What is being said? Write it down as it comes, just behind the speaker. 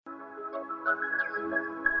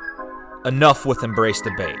Enough with embrace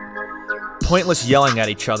debate. Pointless yelling at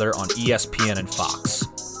each other on ESPN and Fox,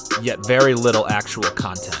 yet very little actual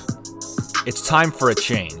content. It's time for a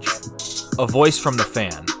change. A voice from the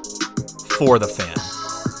fan, for the fan.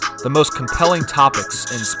 The most compelling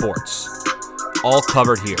topics in sports, all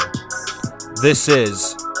covered here. This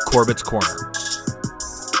is Corbett's Corner.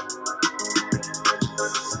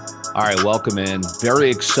 All right, welcome in. Very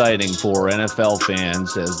exciting for NFL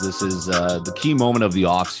fans as this is the key moment of the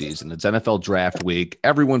offseason. It's NFL draft week.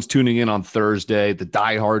 Everyone's tuning in on Thursday. The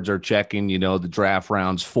diehards are checking, the draft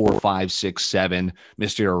rounds 4, 5, 6, 7,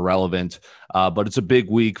 Mr. Irrelevant. But it's a big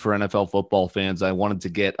week for NFL football fans. I wanted to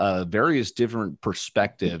get various different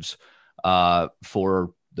perspectives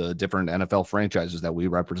for the different NFL franchises that we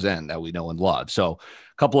represent, that we know and love. So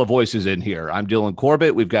a couple of voices in here. I'm Dylan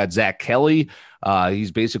Corbett. We've got Zach Kelly.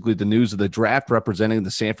 He's basically the news of the draft representing the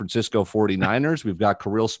San Francisco 49ers. We've got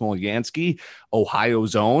Kirill Smolyansky,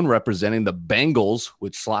 Ohio's own, representing the Bengals,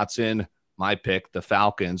 which slots in my pick, the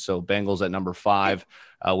Falcons. So Bengals at number 5.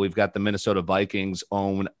 We've got the Minnesota Vikings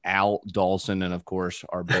own Al Dawson, and of course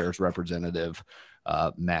our Bears representative,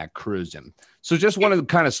 Matt Cruzan. So just want to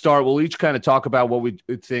kind of start. We'll each kind of talk about what we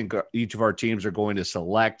think each of our teams are going to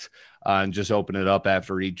select and just open it up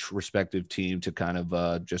after each respective team to kind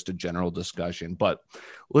of just a general discussion. But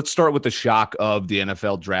let's start with the shock of the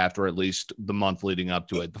NFL draft, or at least the month leading up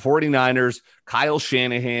to it. The 49ers, Kyle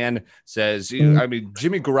Shanahan says, Jimmy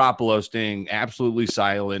Garoppolo staying absolutely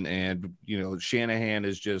silent, and, Shanahan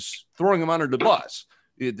is just throwing him under the bus.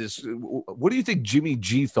 What do you think Jimmy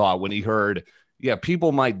G thought when he heard,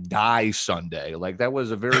 people might die Sunday? Like, that was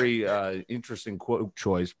a very interesting quote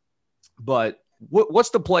choice. But what's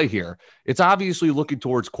the play here? It's obviously looking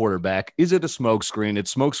towards quarterback. Is it a smokescreen?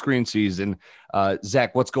 It's smokescreen season.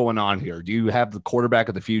 Zach, what's going on here? Do you have the quarterback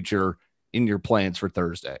of the future in your plans for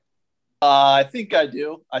Thursday? I think I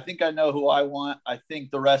do. I think I know who I want. I think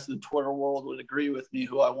the rest of the Twitter world would agree with me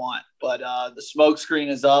who I want. But the smokescreen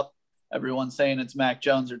is up. Everyone's saying it's Mac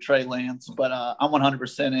Jones or Trey Lance, but I'm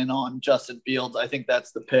 100% in on Justin Fields. I think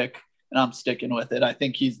that's the pick, and I'm sticking with it. I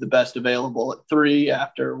think he's the best available at 3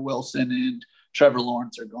 after Wilson and Trevor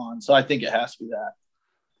Lawrence are gone. So I think it has to be that.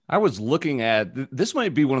 I was looking at this,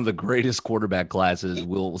 might be one of the greatest quarterback classes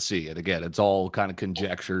we'll see. And again, it's all kind of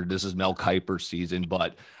conjecture. This is Mel Kiper's season,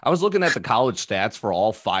 but I was looking at the college stats for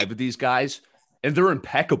all 5 of these guys, and they're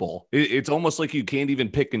impeccable. It's almost like you can't even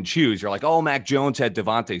pick and choose. You're like, oh, Mac Jones had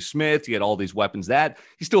Devontae Smith. He had all these weapons that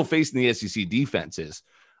he's still facing the SEC defenses.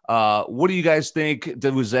 What do you guys think?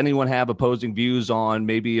 Does anyone have opposing views on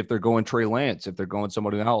maybe if they're going Trey Lance, if they're going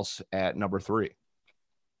somebody else at number 3?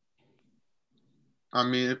 I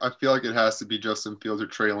mean, I feel like it has to be Justin Fields or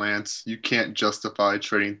Trey Lance. You can't justify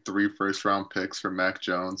trading 3 first-round picks for Mac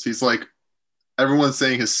Jones. He's like, everyone's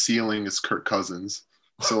saying his ceiling is Kirk Cousins.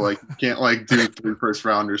 So, you can't, do 3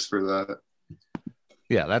 first-rounders for that.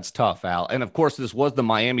 Yeah, that's tough, Al. And, of course, this was the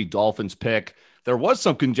Miami Dolphins pick. There was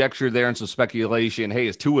some conjecture there and some speculation. Hey,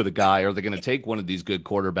 is Tua the guy? Are they going to take one of these good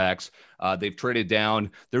quarterbacks? They've traded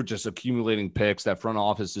down. They're just accumulating picks. That front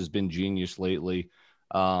office has been genius lately.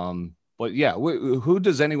 But, yeah, who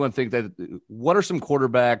does anyone think what are some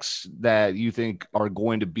quarterbacks that you think are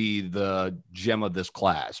going to be the gem of this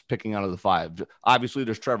class, picking out of the 5? Obviously,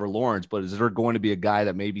 there's Trevor Lawrence, but is there going to be a guy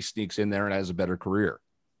that maybe sneaks in there and has a better career?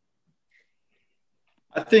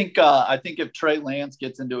 I think if Trey Lance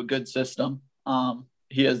gets into a good system,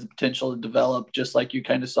 he has the potential to develop, just like you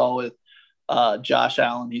kind of saw with Josh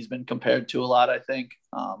Allen. He's been compared to a lot, I think.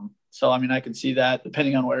 So, I can see that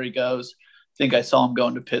depending on where he goes. I think I saw him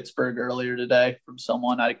going to Pittsburgh earlier today from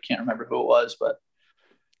someone. I can't remember who it was, but.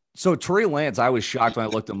 So Trey Lance, I was shocked when I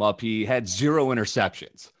looked him up. He had 0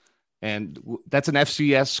 interceptions, and that's an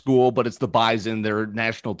FCS school, but it's the Bison. They're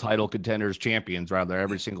national title contenders, champions rather,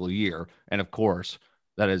 every single year. And of course,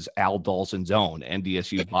 that is Al Dawson's own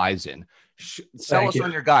NDSU Bison. Sell us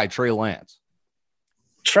on your guy, Trey Lance.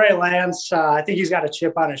 Trey Lance, I think he's got a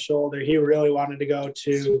chip on his shoulder. He really wanted to go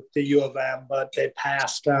to the U of M, but they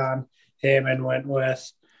passed on him and went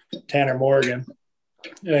with Tanner Morgan.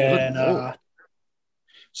 And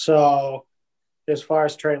so as far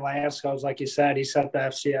as Trey Lance goes, like you said, he set the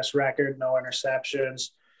FCS record, no interceptions.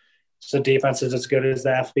 So the defense is as good as the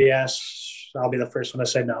FBS. I'll be the first one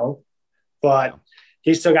to say no. But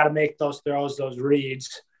he's still got to make those throws, those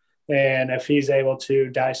reads. And if he's able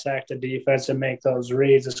to dissect the defense and make those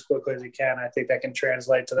reads as quickly as he can, I think that can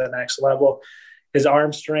translate to the next level. His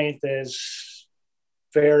arm strength is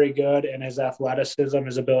very good, and his athleticism,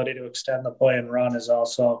 his ability to extend the play and run is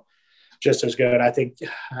also just as good. I think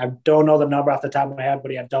I don't know the number off the top of my head,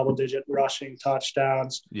 but he had double-digit rushing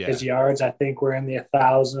touchdowns. Yeah. His yards, I think, were in the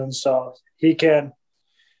 1,000s. So he can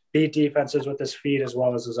beat defenses with his feet as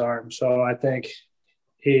well as his arm. So I think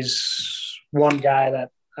he's one guy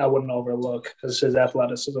that I wouldn't overlook because his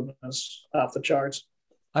athleticism is off the charts.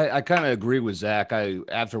 I kind of agree with Zach.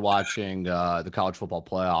 After watching the college football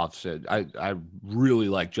playoffs, I really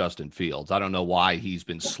like Justin Fields. I don't know why he's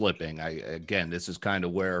been slipping. Again, this is kind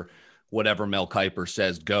of where whatever Mel Kiper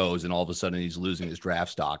says goes, and all of a sudden he's losing his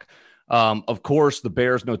draft stock. Of course, the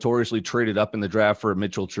Bears notoriously traded up in the draft for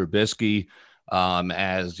Mitchell Trubisky.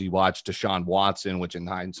 As you watch Deshaun Watson, which in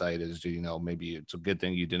hindsight is, maybe it's a good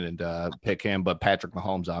thing you didn't pick him, but Patrick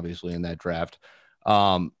Mahomes obviously in that draft.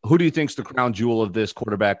 Who do you think's the crown jewel of this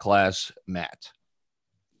quarterback class, Matt?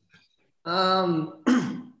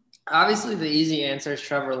 Obviously the easy answer is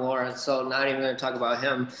Trevor Lawrence, so not even going to talk about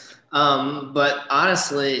him. But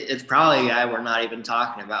honestly, it's probably a guy we're not even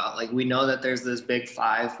talking about. Like, we know that there's this big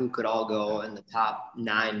five who could all go in the top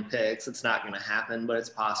 9 picks. It's not going to happen, but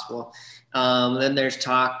it's possible. Then there's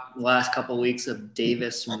talk last couple of weeks of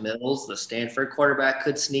Davis Mills, the Stanford quarterback,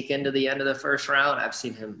 could sneak into the end of the first round. I've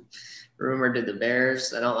seen him rumored to the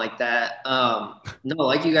Bears. I don't like that. No,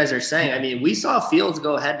 like you guys are saying, I mean, we saw Fields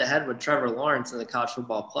go head-to-head with Trevor Lawrence in the college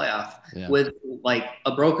football playoff with, like,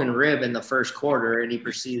 a broken rib in the first quarter, and he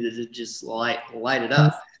proceeded to just light it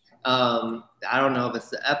up. I don't know if it's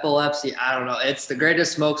the epilepsy. I don't know. It's the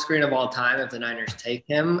greatest smokescreen of all time if the Niners take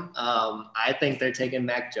him. I think they're taking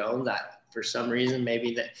Mac Jones. For some reason,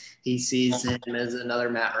 maybe that he sees him as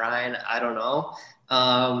another Matt Ryan. I don't know.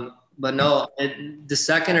 But no, the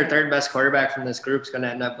second or third best quarterback from this group is going to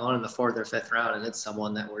end up going in the 4th or 5th round, and it's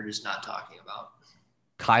someone that we're just not talking about.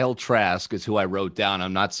 Kyle Trask is who I wrote down.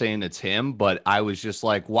 I'm not saying it's him, but I was just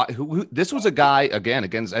like, what? Who this was a guy, again,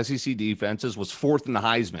 against SEC defenses, was 4th in the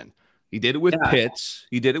Heisman. He did it with Pitts.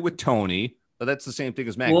 He did it with Tony. But that's the same thing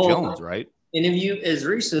as Mac Jones, right? And if you, as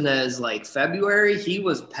recent as like February, he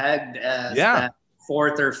was pegged as that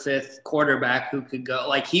 4th or 5th quarterback who could go.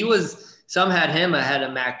 Like, he was – some had him ahead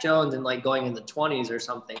of Mac Jones and, like, going in the 20s or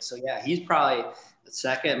something. So, yeah, he's probably the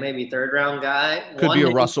 2nd, maybe 3rd round guy. Could be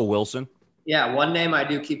a Russell Wilson. Yeah, one name I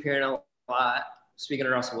do keep hearing a lot, speaking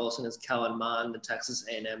of Russell Wilson, is Kellen Mond, the Texas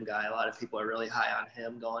A&M guy. A lot of people are really high on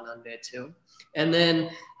him going on day 2. And then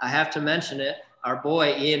I have to mention it, our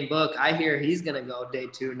boy Ian Book, I hear he's going to go day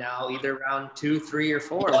 2 now, either round 2, 3, or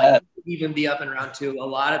 4. Like, even be up in round 2. A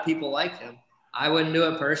lot of people like him. I wouldn't do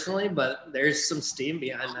it personally, but there's some steam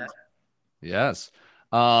behind that. Yes.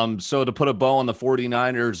 So to put a bow on the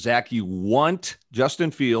 49ers, Zach, you want Justin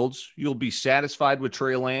Fields. You'll be satisfied with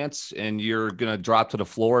Trey Lance, and you're going to drop to the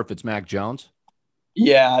floor if it's Mac Jones?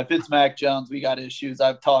 Yeah, if it's Mac Jones, we got issues.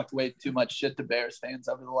 I've talked way too much shit to Bears fans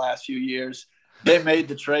over the last few years. They made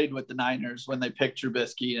the trade with the Niners when they picked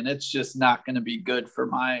Trubisky, and it's just not going to be good for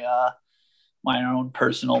my my own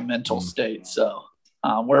personal mental state. So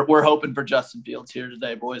we're hoping for Justin Fields here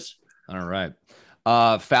today, boys. All right.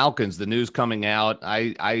 Falcons, the news coming out,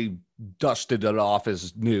 I dusted it off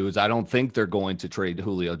as news. I don't think they're going to trade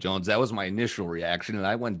Julio Jones. That was my initial reaction, and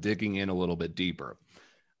I went digging in a little bit deeper.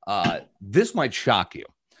 This might shock you.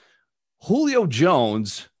 Julio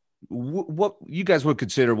Jones, what you guys would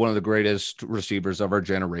consider one of the greatest receivers of our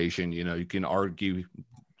generation. You know, you can argue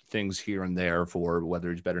things here and there for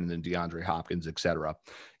whether he's better than DeAndre Hopkins, et cetera.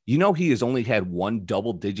 You know, he has only had 1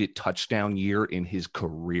 double-digit touchdown year in his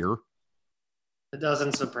career. It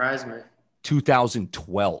doesn't surprise me.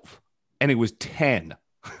 2012, and it was 10,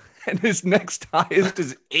 and his next highest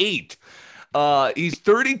is 8. He's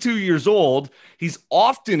 32 years old. He's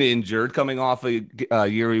often injured, coming off a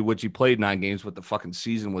year in which he played 9 games, but the fucking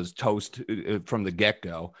season was toast from the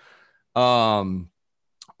get-go.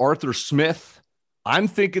 Arthur Smith, I'm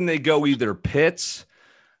thinking they go either Pitts,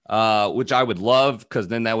 which I would love, because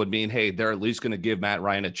then that would mean, hey, they're at least going to give Matt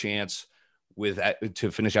Ryan a chance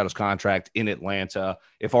to finish out his contract in Atlanta.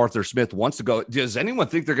 If Arthur Smith wants to go, does anyone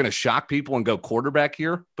think they're going to shock people and go quarterback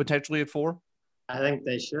here potentially at 4? I think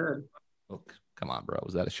they should. Oh, come on, bro.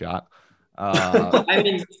 Was that a shot? I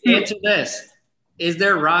mean, answer this. Is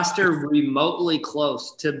their roster remotely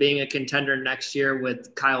close to being a contender next year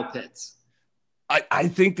with Kyle Pitts? I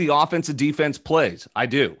think the offense and defense plays. I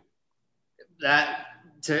do. That's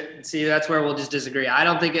where we'll just disagree. I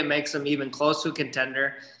don't think it makes them even close to a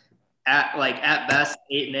contender. At best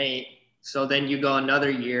 8-8. So then you go another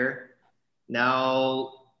year.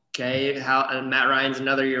 Now, okay, Matt Ryan's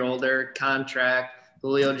another year older, contract.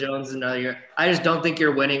 Julio Jones another year. I just don't think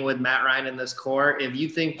you're winning with Matt Ryan in this core. If you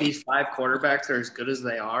think these 5 quarterbacks are as good as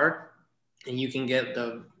they are, and you can get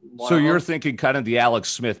the – So you're thinking kind of the Alex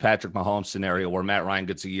Smith, Patrick Mahomes scenario where Matt Ryan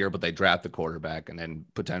gets a year, but they draft the quarterback and then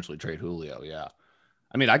potentially trade Julio. Yeah.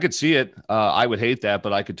 I mean, I could see it. I would hate that,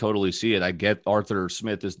 but I could totally see it. I get Arthur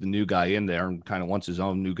Smith is the new guy in there and kind of wants his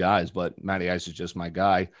own new guys, but Matty Ice is just my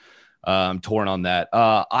guy. I'm torn on that.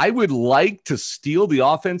 I would like to steal the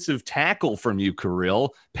offensive tackle from you,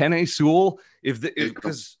 Kirill. Penei Sewell.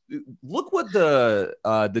 Because look what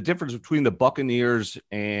the difference between the Buccaneers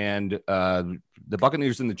and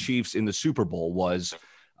the Chiefs in the Super Bowl was.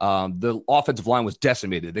 The offensive line was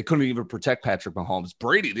decimated. They couldn't even protect Patrick Mahomes.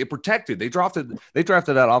 Brady, they protected. They drafted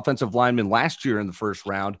that offensive lineman last year in the first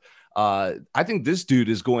round. I think this dude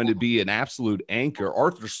is going to be an absolute anchor.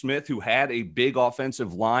 Arthur Smith, who had a big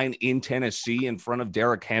offensive line in Tennessee in front of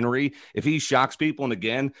Derrick Henry, if he shocks people and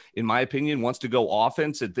again, in my opinion, wants to go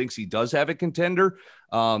offense and thinks he does have a contender,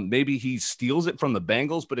 maybe he steals it from the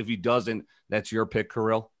Bengals. But if he doesn't, that's your pick,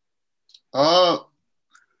 Kirill. The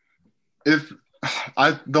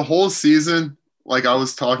whole season, like I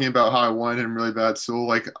was talking about how I wanted him really bad. So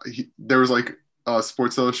like there was like a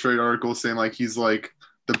Sports Illustrated article saying like he's like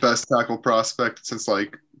the best tackle prospect since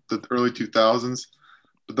like the early 2000s.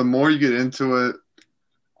 But the more you get into it,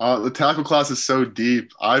 the tackle class is so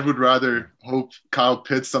deep. I would rather hope Kyle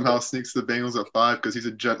Pitts somehow sneaks the Bengals at 5 because he's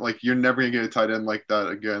like you're never gonna get a tight end like that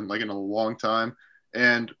again, like in a long time.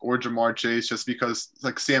 Or Jamar Chase, just because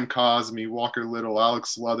like Sam Cosmi, Walker Little,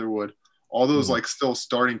 Alex Leatherwood, all those like still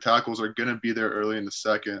starting tackles are gonna be there early in the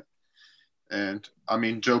second. And I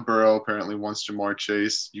mean, Joe Burrow apparently wants Jamar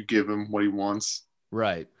Chase. You give him what he wants.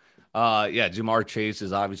 Right. Yeah, Jamar Chase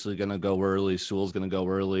is obviously going to go early. Sewell's going to go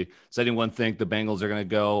early. Does anyone think the Bengals are going to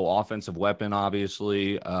go offensive weapon,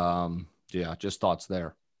 obviously? Yeah, just thoughts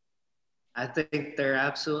there. I think they're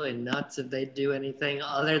absolutely nuts if they do anything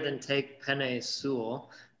other than take Penei Sewell.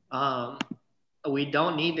 We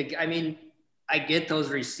don't need to – I mean, I get those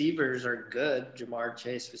receivers are good, Jamar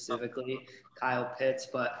Chase specifically, Kyle Pitts,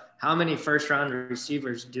 but how many first-round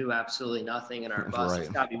receivers do absolutely nothing in our bust? Right.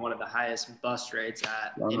 It's got to be one of the highest bust rates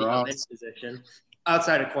at any position,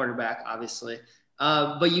 outside of quarterback, obviously.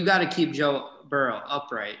 But you got to keep Joe Burrow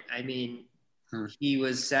upright. I mean, he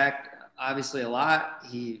was sacked obviously a lot.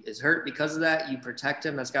 He is hurt because of that. You protect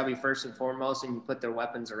him. That's got to be first and foremost, and you put their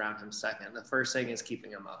weapons around him second. The first thing is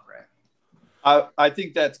keeping him upright. I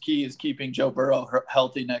think that's key is keeping Joe Burrow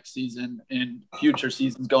healthy next season and future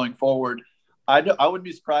seasons going forward. I wouldn't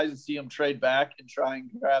be surprised to see him trade back and try and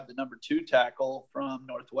grab the number 2 tackle from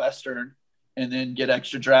Northwestern and then get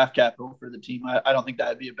extra draft capital for the team. I don't think that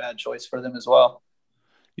would be a bad choice for them as well.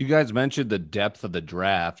 You guys mentioned the depth of the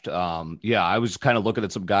draft. Yeah, I was kind of looking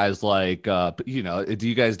at some guys like, do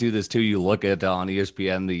you guys do this too? You look at on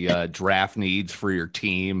ESPN, the draft needs for your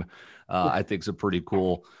team. I think it's a pretty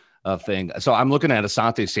cool thing. So I'm looking at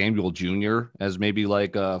Asante Samuel Jr. as maybe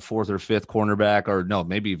like a 4th or 5th cornerback, or no,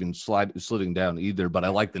 maybe even sliding down either, but I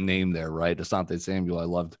like the name there, right? Asante Samuel, I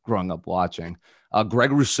loved growing up watching.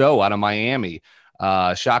 Greg Rousseau out of Miami,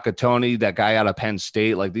 Shaka Toney, that guy out of Penn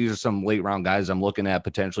State. Like these are some late round guys I'm looking at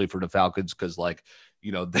potentially for the Falcons because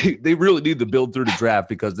they really need to build through the draft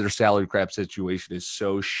because their salary cap situation is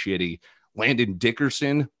so shitty. Landon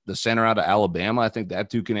Dickerson, the center out of Alabama, I think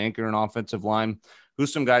that dude can anchor an offensive line.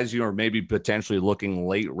 Who's some guys you are maybe potentially looking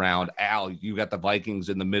late round? Al, you got the Vikings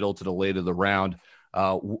in the middle to the late of the round.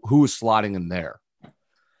 Who is slotting in there?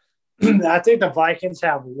 I think the Vikings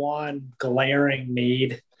have one glaring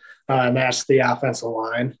need, and that's the offensive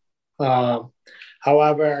line.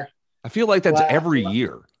 However, I feel like that's every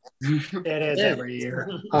year. It is every year.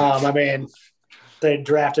 I mean, they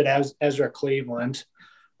drafted Ezra Cleveland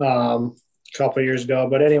a couple of years ago.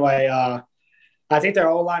 But anyway, I think their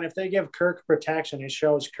O-line, if they give Kirk protection, it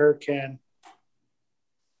shows Kirk can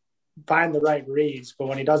find the right reads. But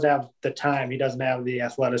when he doesn't have the time, he doesn't have the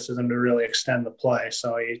athleticism to really extend the play.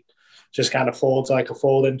 So he just kind of folds like a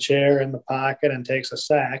folding chair in the pocket and takes a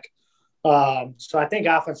sack. So I think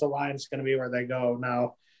offensive line is going to be where they go.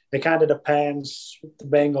 Now, it kind of depends if the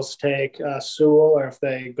Bengals take Sewell or if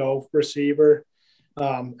they go receiver.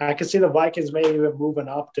 I could see the Vikings maybe even moving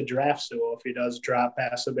up to draft Sewell if he does drop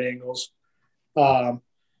past the Bengals. And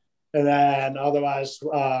then otherwise,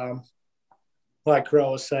 like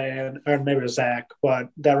Crow was saying, or maybe it was Zach, but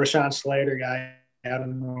that Rashawn Slater guy out of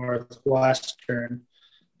Northwestern.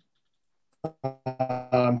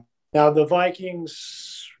 Now, the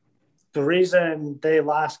Vikings, the reason they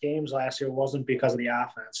lost games last year wasn't because of the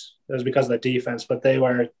offense. It was because of the defense, but they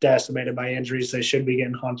were decimated by injuries. They should be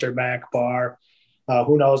getting Hunter back, Barr.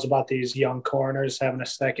 Who knows about these young corners having a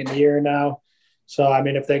second year now. So, I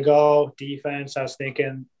mean, if they go defense, I was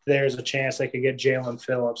thinking there's a chance they could get Jalen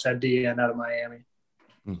Phillips at DN out of Miami.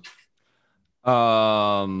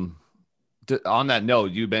 On that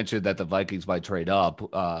note, you mentioned that the Vikings might trade up.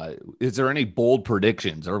 Is there any bold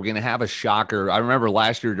predictions? Are we going to have a shocker? I remember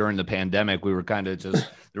last year during the pandemic, we were kind of just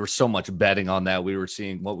there was so much betting on that. We were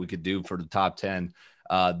seeing what we could do for the top 10.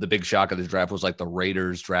 The big shock of the draft was like the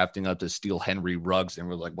Raiders drafting up to steal Henry Ruggs, and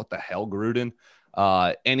we're like, what the hell, Gruden?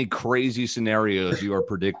 Any crazy scenarios you are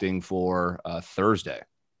predicting for Thursday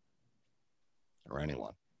or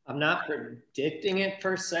anyone? I'm not predicting it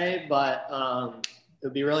per se, but it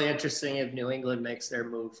would be really interesting if New England makes their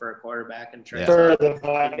move for a quarterback and trades For the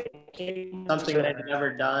Vikings, something they've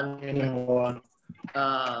never done.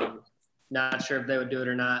 Not sure if they would do it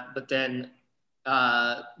or not. But then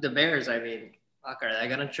the Bears, I mean, fuck, are they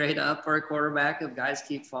going to trade up for a quarterback if guys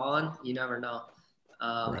keep falling? You never know.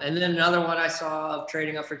 Right. And then another one I saw of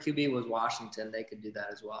trading up for QB was Washington. They could do that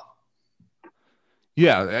as well.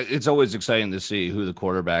 Yeah, it's always exciting to see who the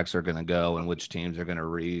quarterbacks are going to go and which teams are going to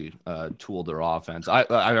retool their offense.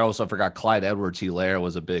 I also forgot Clyde Edwards-Helaire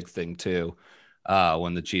was a big thing too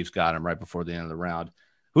when the Chiefs got him right before the end of the round.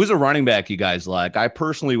 Who's a running back you guys like? I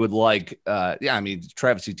personally would like,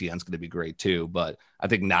 Travis Etienne's going to be great too, but I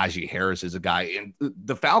think Najee Harris is a guy. And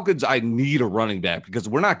the Falcons, I need a running back because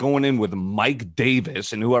we're not going in with Mike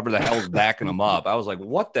Davis and whoever the hell's backing him up. I was like,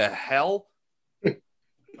 what the hell?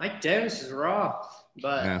 Mike Davis is raw.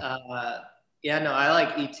 But, I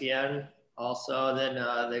like ETN also. Then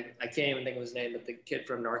I can't even think of his name, but the kid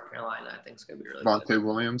from North Carolina, I think is going to be really good. Vontae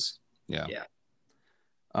Williams. Yeah.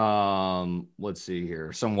 Let's see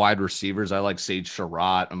here. Some wide receivers. I like Sage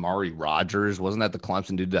Surratt, Amari Rogers. Wasn't that the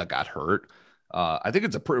Clemson dude that got hurt? I think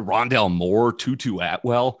it's a pretty Rondale Moore, Tutu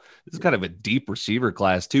Atwell. This is kind of a deep receiver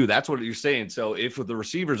class too. That's what you're saying. So if the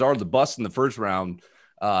receivers are the bust in the first round,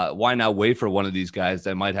 why not wait for one of these guys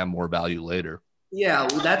that might have more value later? Yeah,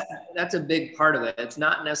 well, that's a big part of it. It's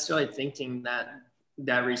not necessarily thinking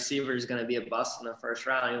that receiver is going to be a bust in the first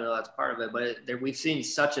round, even though that's part of it. But we've seen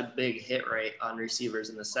such a big hit rate on receivers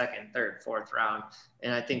in the second, third, fourth round.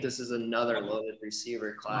 And I think this is another loaded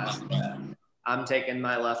receiver class. I'm taking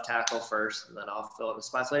my left tackle first, and then I'll fill up the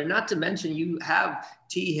spots later. Not to mention you have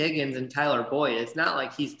T. Higgins and Tyler Boyd. It's not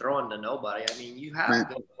like he's throwing to nobody. I mean, you have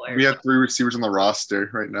good players. We have 3 receivers on the roster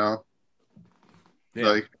right now.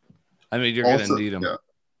 Yeah. You're going to need them.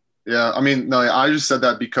 Yeah. I mean, no, I just said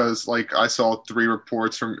that because, I saw 3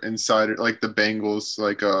 reports from insider, the Bengals,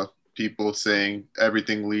 people saying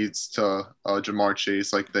everything leads to Jamar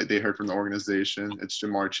Chase. They heard from the organization. It's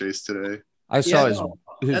Jamar Chase today. I saw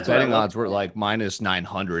his betting odds were minus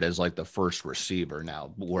 900 as the first receiver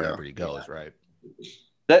now, wherever he goes, right?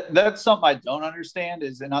 That's something I don't understand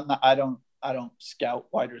I don't scout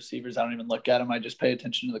wide receivers. I don't even look at them. I just pay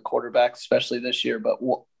attention to the quarterbacks, especially this year. But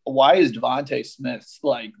why is Devontae Smith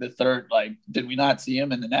the third? Did we not see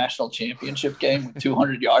him in the national championship game with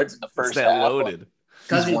 200 yards in the first half? Loaded.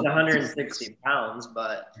 Because he's 160 pounds,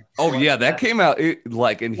 but that came out and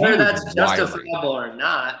whether that's justifiable or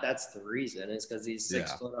not, that's the reason. Is because he's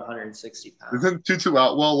 6 foot, 160 pounds. Isn't Tutu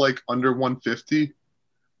Atwell under 150?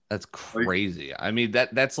 That's crazy. I mean,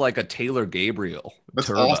 that's like a Taylor Gabriel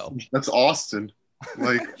turbo. Austin. That's Austin.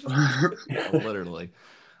 Literally.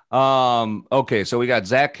 Okay, so we got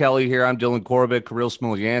Zach Kelly here. I'm Dylan Corbett, Kirill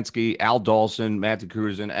Smolyansky, Al Dawson, Matthew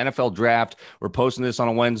Cruzan. NFL Draft. We're posting this on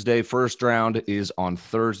a Wednesday. First round is on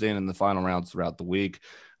Thursday, and then the final rounds throughout the week.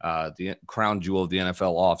 The crown jewel of the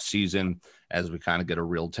NFL off season, as we kind of get a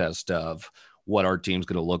real test of what our team's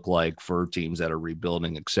going to look like for teams that are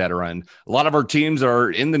rebuilding, et cetera. And a lot of our teams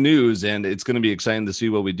are in the news, and it's going to be exciting to see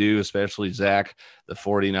what we do, especially Zach, the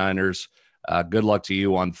 49ers. Good luck to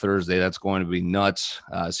you on Thursday. That's going to be nuts.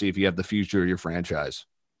 See if you have the future of your franchise.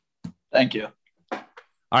 Thank you. All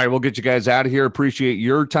right, we'll get you guys out of here. Appreciate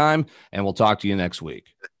your time, and we'll talk to you next week.